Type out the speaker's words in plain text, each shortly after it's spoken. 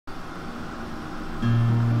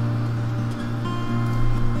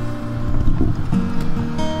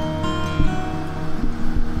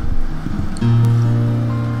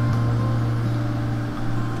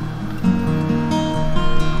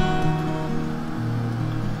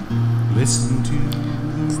Listen to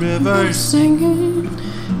the river singing.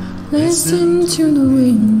 Listen to the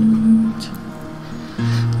wind.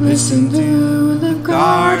 Listen to the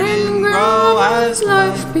garden grow as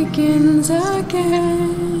life begins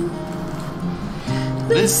again.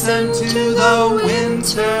 Listen to the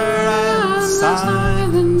winter outside.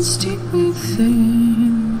 Silence deep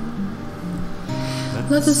within.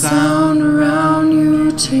 Let the sound around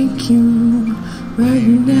you take you where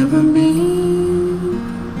you've never been.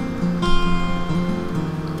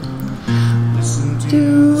 Listen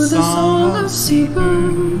To the song of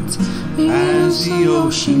seabirds as the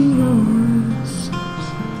ocean roars.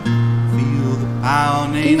 Feel the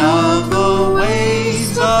pounding of the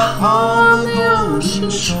waves upon the Ocean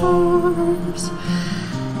shores.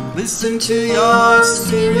 Listen to your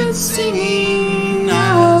spirit singing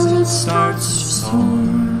as it starts to soar.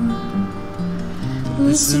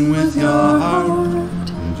 Listen with your heart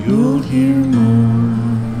and you'll hear more.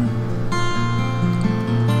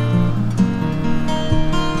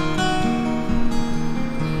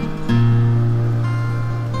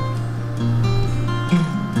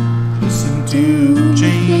 Listen to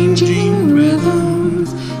changing rhythms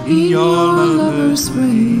in your lover's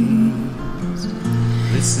ways.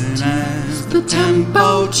 Listen as the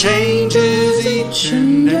tempo changes each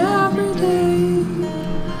and every day.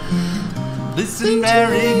 Listen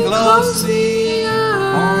very closely,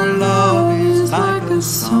 our love is like a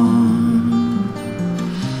song.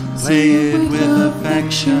 Play it with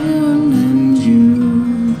affection and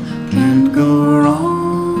you can't go wrong.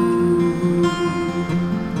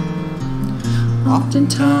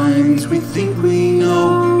 Oftentimes we think we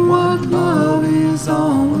know what love is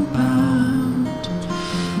all about,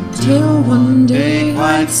 till one day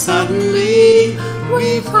quite suddenly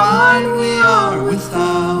we find we are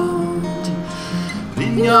without.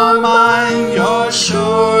 In your mind you're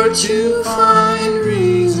sure to find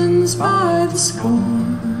reasons by the score.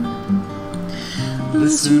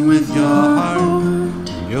 Listen with your heart,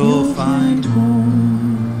 you'll find more.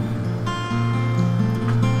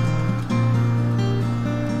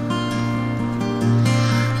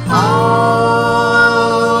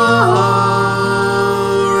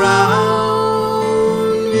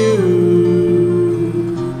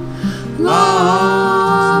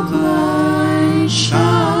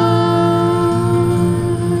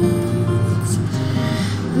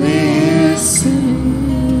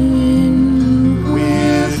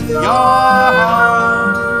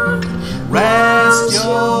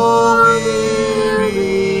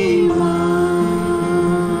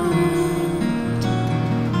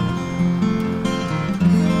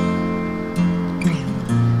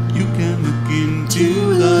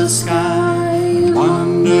 Into the sky,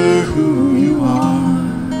 wonder who you are.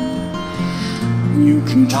 You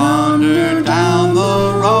can wander down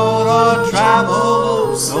the road or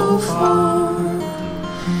travel so far.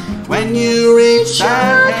 When you reach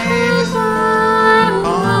that haven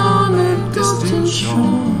on a distant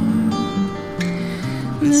shore,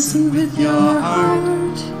 listen with your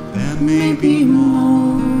heart, there may be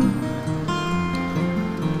more.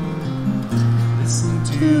 Listen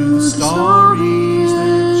to the stories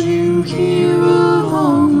that you hear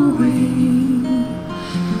along the way.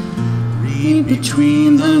 Read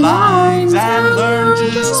between the lines and learn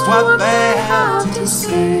just what they have to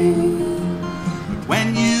say.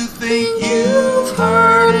 When you think you've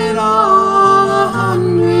heard it all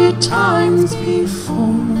 100 times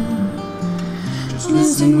before, just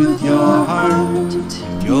listen with your heart,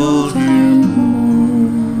 you'll hear more.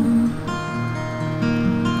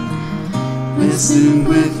 Listen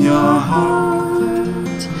with your heart.